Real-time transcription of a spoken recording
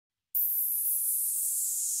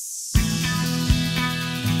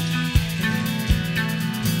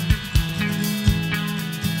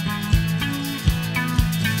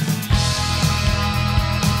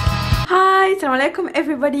Assalamu alaikum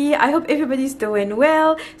everybody. I hope everybody's doing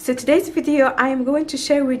well. So today's video I am going to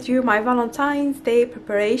share with you my Valentine's Day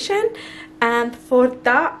preparation, and for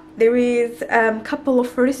that there is a couple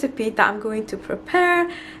of recipes that I'm going to prepare.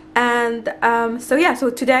 And so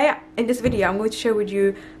today in this video I'm going to share with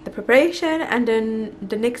you the preparation, and then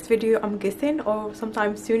the next video, I'm guessing, or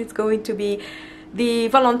sometime soon, it's going to be the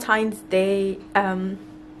Valentine's Day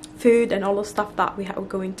food and all the stuff that we are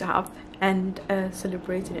going to have and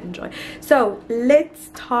celebrate and enjoy. So let's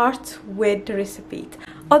start with the recipe.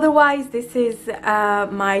 Otherwise, this is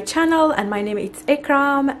my channel and my name is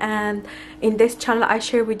Ikram, and in this channel I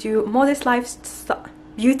share with you modest lifestyle,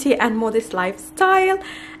 beauty and modest lifestyle.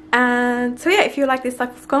 And so yeah, if you like this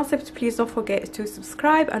type of concept, please don't forget to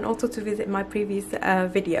subscribe and also to visit my previous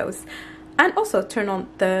videos, and also turn on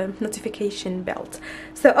the notification bell.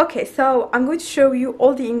 So okay, so I'm going to show you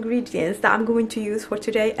all the ingredients that I'm going to use for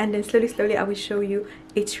today, and then slowly I will show you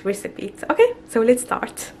each recipe. So, okay, so let's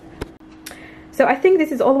start. So I think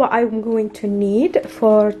this is all what I'm going to need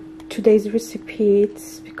for today's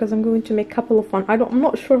recipes, because I'm going to make a couple of one. I'm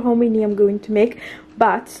not sure how many I'm going to make,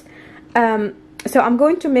 but so I'm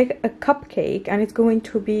going to make a cupcake, and it's going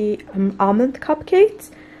to be almond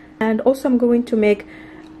cupcakes, and also I'm going to make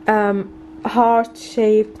heart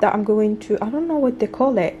shape that I'm going to, I don't know what they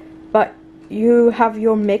call it, but you have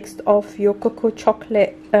your mix of your cocoa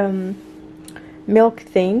chocolate milk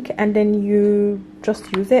thing, and then you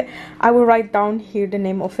just use it. I will write down here the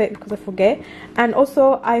name of it because I forget. And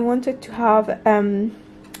also I wanted to have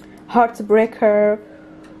heartbreaker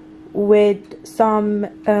with some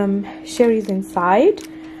cherries inside.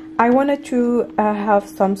 I wanted to have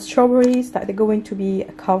some strawberries that they're going to be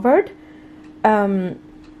covered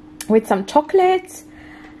with some chocolates,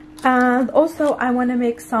 and also I want to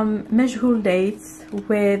make some majhul dates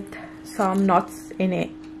with some nuts in it.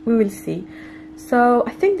 We will see. So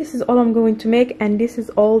I think this is all I'm going to make, and this is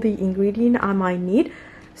all the ingredient I might need.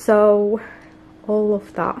 So all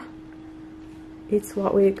of that, it's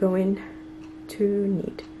what we're going to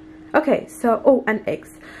need. Okay, so oh, and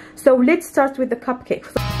eggs. So let's start with the cupcake.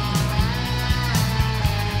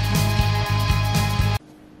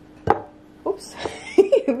 Oops.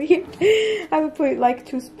 Weird. I will put like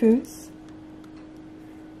 2 spoons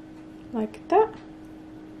like that.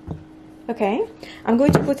 Okay, I'm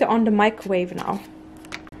going to put it on the microwave now.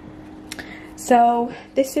 So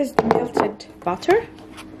this is the melted butter.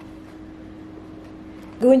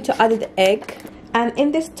 Going to add the egg, and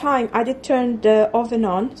in this time I did turn the oven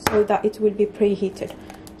on so that it will be preheated.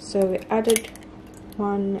 So we added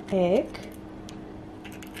 1 egg.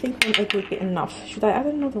 I think 1 egg will be enough. Should I add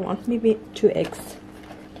another one? Maybe 2 eggs.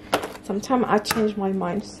 Sometimes I change my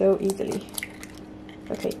mind so easily.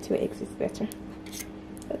 Okay, 2 eggs is better.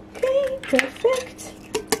 Okay, perfect.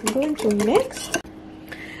 I'm going to mix.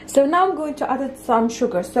 So now I'm going to add some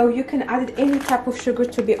sugar. So you can add any type of sugar,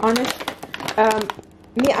 to be honest.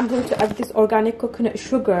 Me, I'm going to add this organic coconut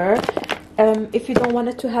sugar. If you don't want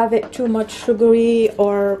it to have it too much sugary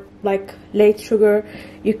or like late sugar,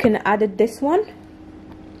 you can add it this one.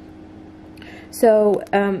 So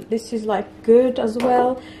this is like good as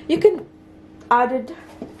well. You can add it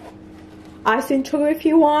icing sugar if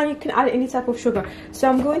you want. You can add any type of sugar. So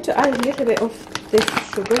I'm going to add a little bit of this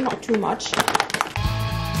sugar, not too much.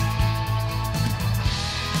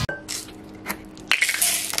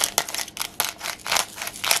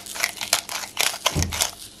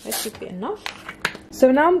 That should be enough. So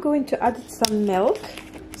now I'm going to add some milk.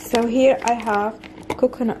 So here I have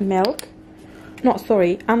coconut milk. No,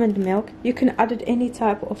 sorry, almond milk. You can add any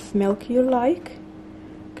type of milk you like.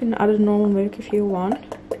 You can add normal milk if you want.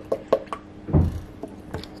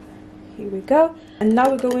 Here we go. And now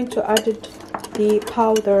we're going to add the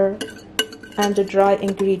powder and the dry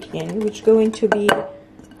ingredient, which is going to be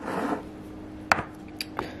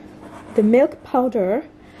the milk powder,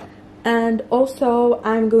 and also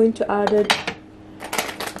I'm going to add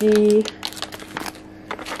the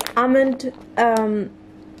almond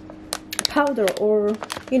powder, or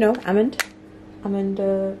you know, almond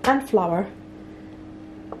and flour.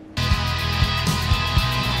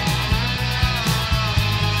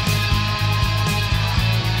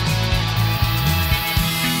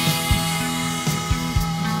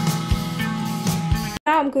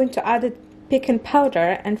 Now I'm going to add baking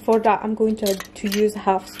powder, and for that I'm going to use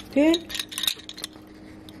half spoon.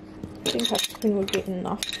 I think half spoon will be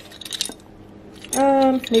enough.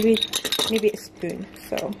 Maybe a spoon.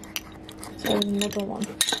 So another one.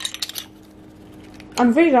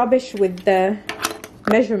 I'm very rubbish with the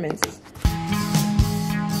measurements.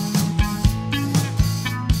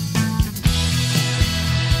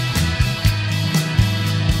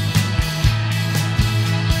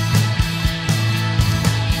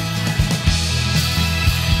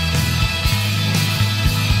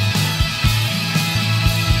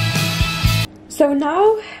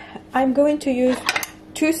 I'm going to use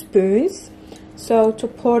 2 spoons so to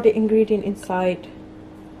pour the ingredient inside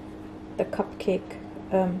the cupcake.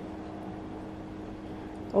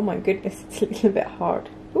 Oh my goodness, it's a little bit hard.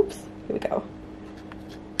 Oops, here we go.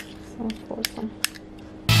 So pour some.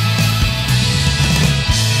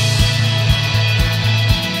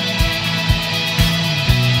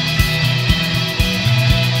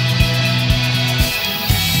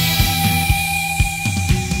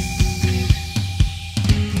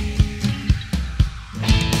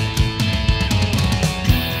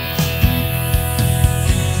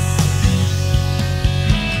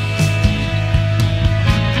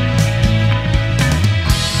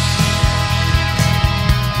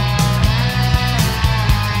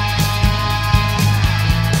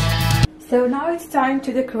 So now it's time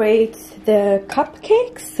to decorate the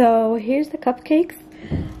cupcakes. So here's the cupcakes.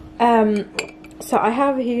 So I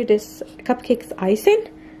have here this cupcakes icing.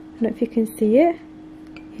 I don't know if you can see it.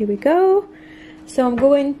 Here we go. So I'm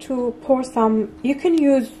going to pour some. You can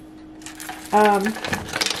use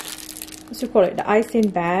what you call it, the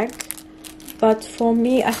icing bag. But for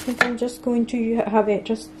me, I think I'm just going to have it,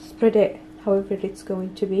 just spread it however it's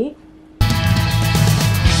going to be.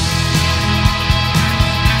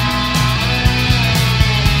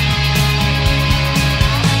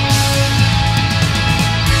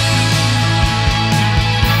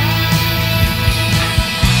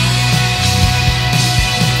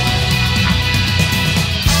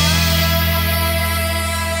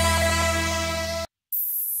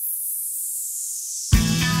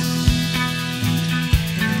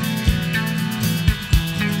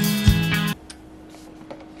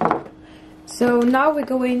 So now we're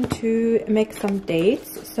going to make some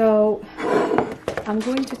dates. So I'm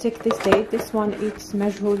going to take this date. This one is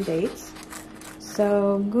measured dates.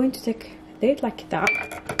 So I'm going to take a date like that.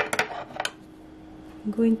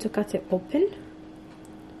 I'm going to cut it open.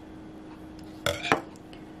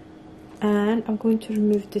 And I'm going to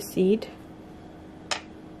remove the seed.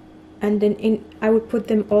 And then I will put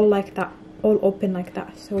them all like that, all open like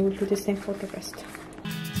that. So we'll do the same for the rest.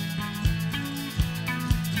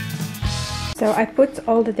 So I put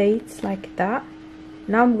all the dates like that.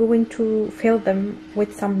 Now I'm going to fill them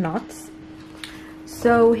with some nuts.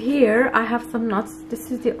 So here I have some nuts.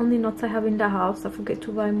 This is the only nuts I have in the house. I forget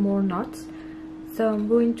to buy more nuts. So I'm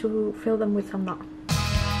going to fill them with some nuts.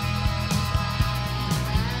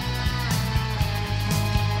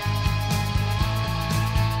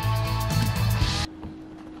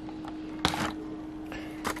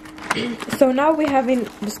 So now we have in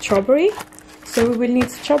the strawberry. So we will need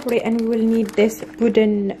strawberry and we will need this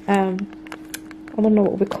wooden, I don't know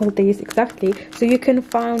what we call these exactly. So you can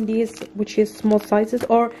find these, which is small sizes,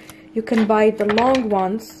 or you can buy the long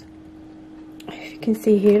ones. You can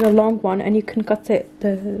see here the long one, and you can cut it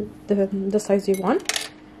the size you want.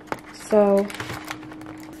 So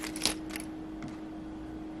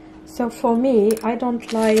for me, I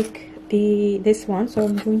don't like this one, so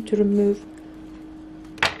I'm going to remove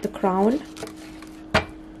the crown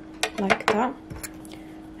like that,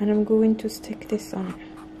 and I'm going to stick this on.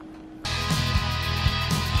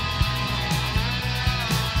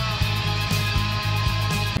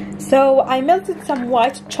 So I melted some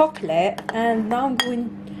white chocolate, and now I'm going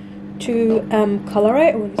to color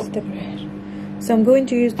it. What is the red? So I'm going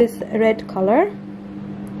to use this red color,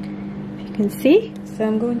 if you can see. So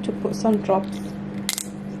I'm going to put some drops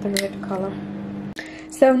of the red color.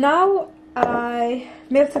 So now I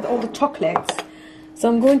melted all the chocolates. So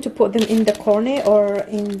I'm going to put them in the corner or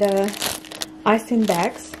in the icing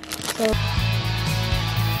bags.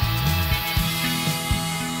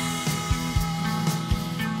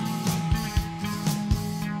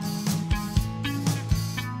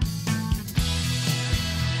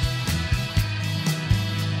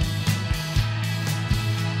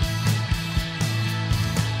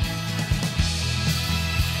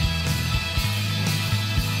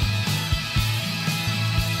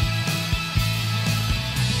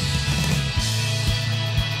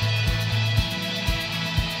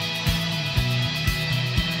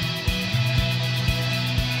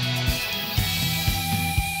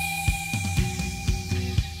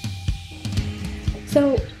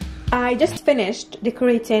 So I just finished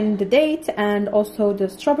decorating the date and also the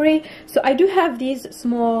strawberry. So I do have these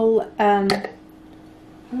small, I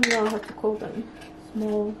don't know how to call them,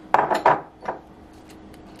 small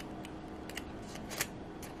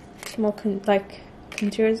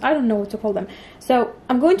containers. I don't know what to call them. So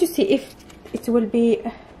I'm going to see if it will be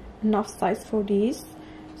enough size for these.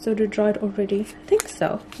 So they're dried already. I think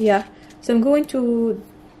so. Yeah. So I'm going to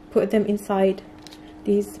put them inside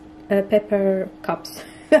these paper cups.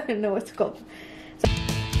 I don't know what it's called.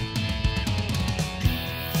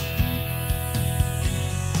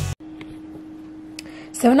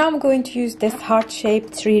 So now I'm going to use this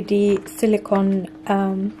heart-shaped 3D silicone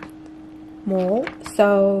mold.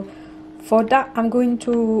 So for that I'm going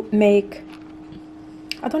to make,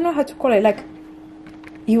 I don't know how to call it, like,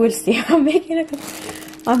 you will see. I'm making it.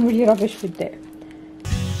 I'm really rubbish with it.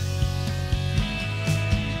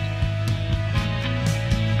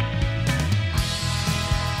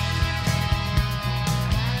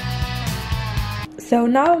 So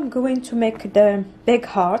now I'm going to make the big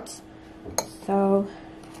hearts. So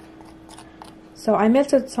I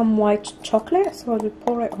melted some white chocolate, so I will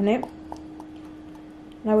pour it on it.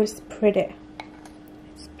 And I will spread it.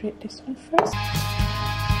 Spread this one first.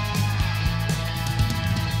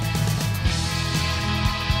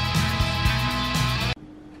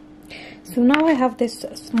 So now I have this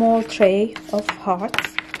small tray of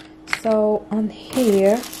hearts. So on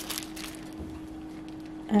here,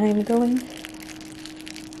 I'm going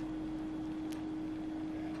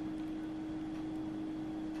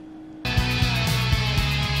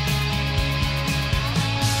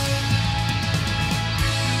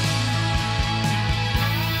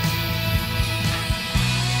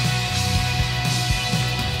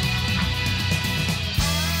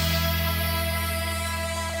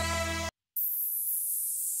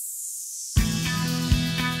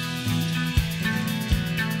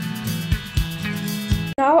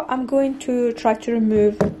Now I'm going to try to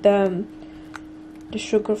remove the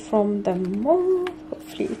sugar from the mold.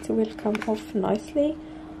 Hopefully it will come off nicely.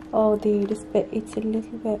 Oh, this bit, it's a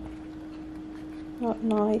little bit not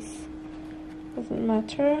nice. Doesn't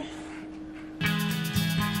matter.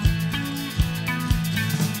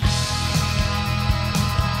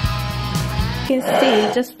 You can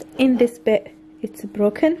see just in this bit it's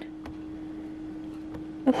broken.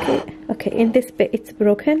 Okay, in this bit it's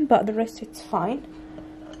broken, but the rest it's fine.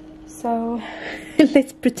 So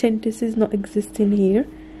let's pretend this is not existing here.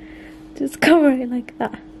 Just cover it like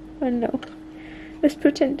that. Oh no. Let's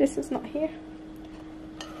pretend this is not here.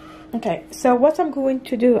 Okay, so what I'm going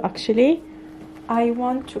to do actually, I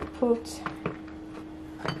want to put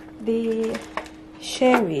the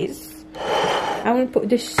cherries. I want to put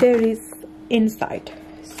the cherries inside.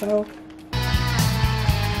 So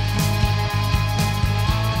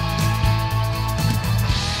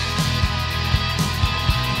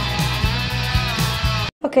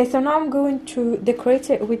okay, so now I'm going to decorate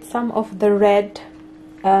it with some of the red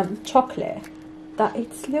chocolate. That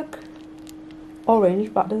it's look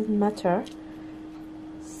orange, but doesn't matter.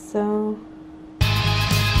 So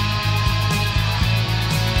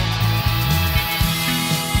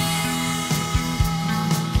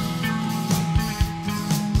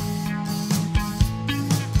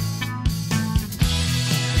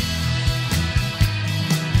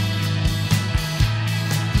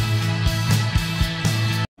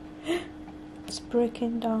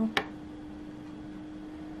breaking down.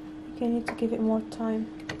 You need to give it more time.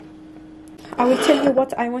 I will tell you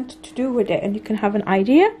what I wanted to do with it and you can have an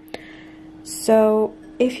idea. So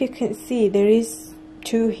if you can see, there is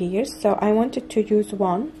two here, so I wanted to use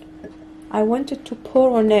one. I wanted to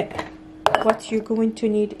pour on it what you're going to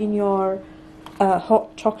need in your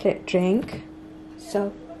hot chocolate drink.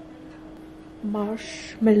 So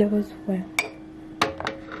marshmallow as well.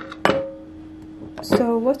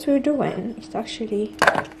 So what we're doing is actually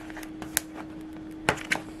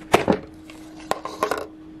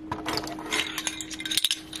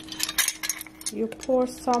you pour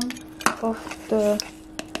some of the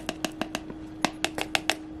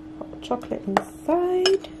hot chocolate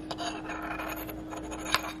inside,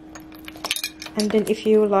 and then if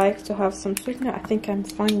you like to have some sweetener, I think I'm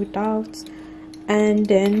fine without, and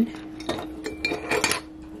then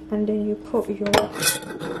you put your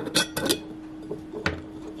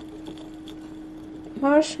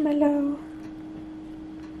marshmallow,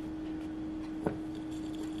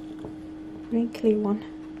 wrinkly one.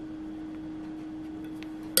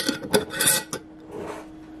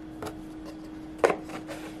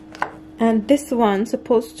 And this one's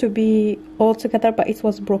supposed to be all together, but it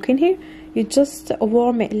was broken here. You just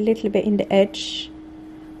warm it a little bit in the edge,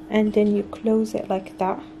 and then you close it like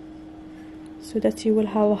that, so that you will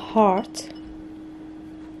have a heart.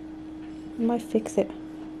 You might fix it.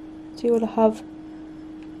 So you will have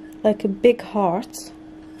like a big heart.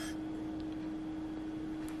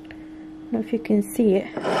 I don't know if you can see it.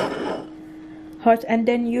 Heart, and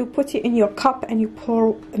then you put it in your cup and you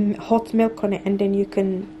pour hot milk on it, and then you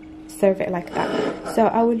can serve it like that. So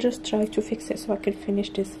I will just try to fix it so I can finish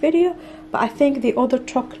this video. But I think the other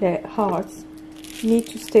chocolate hearts need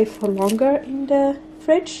to stay for longer in the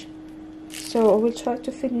fridge. So I will try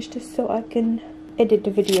to finish this so I can edit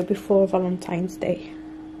the video before Valentine's Day.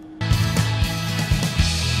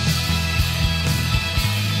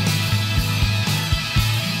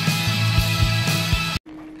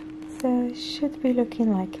 it should be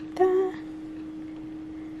looking like that.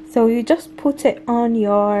 So you just put it on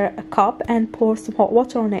your cup and pour some hot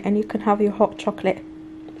water on it, and you can have your hot chocolate.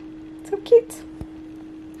 So cute.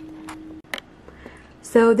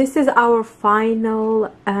 So this is our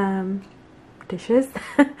final dishes.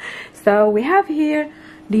 So we have here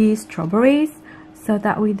the strawberries, so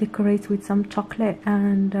that we decorate with some chocolate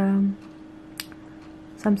and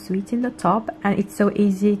some sweets in the top, and it's so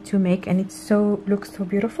easy to make, and it looks so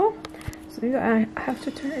beautiful. So I have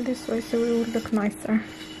to turn it this way so it will look nicer.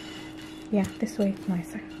 Yeah, this way it's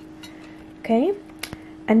nicer. Okay,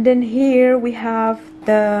 and then here we have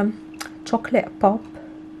the chocolate pop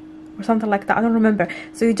or something like that, I don't remember.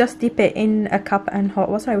 So you just dip it in a cup and hot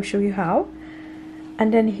water. I will show you how.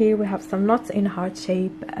 And then here we have some nuts in heart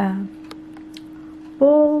shape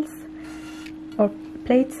balls or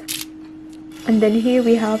plates. And then here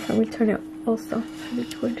we have, I will turn it also,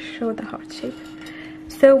 it will show the heart shape.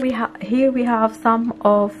 So here we have some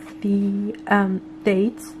of the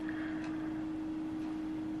dates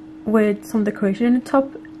with some decoration in the top.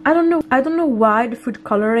 I don't know why the food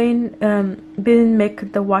coloring didn't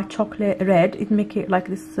make the white chocolate red. It make it like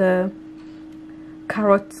this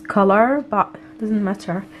carrot color, but doesn't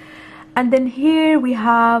matter. And then here we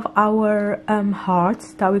have our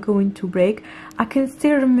hearts that we're going to break. I can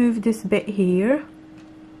still remove this bit here,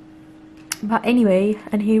 but anyway.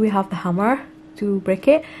 And here we have the hammer to break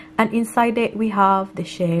it, and inside it we have the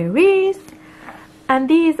cherries, and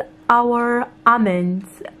these our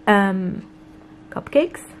almonds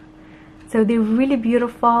cupcakes. So they're really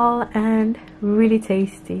beautiful and really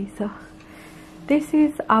tasty. So this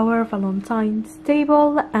is our Valentine's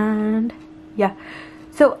table, and yeah.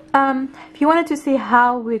 So if you wanted to see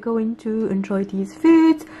how we're going to enjoy these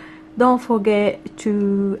foods, don't forget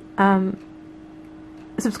to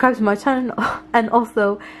subscribe to my channel and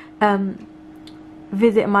also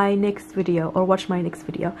visit my next video or watch my next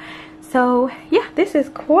video. So yeah, this is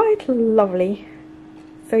quite lovely.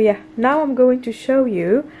 So yeah, now I'm going to show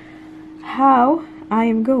you how I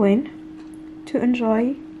am going to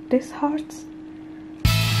enjoy these hearts.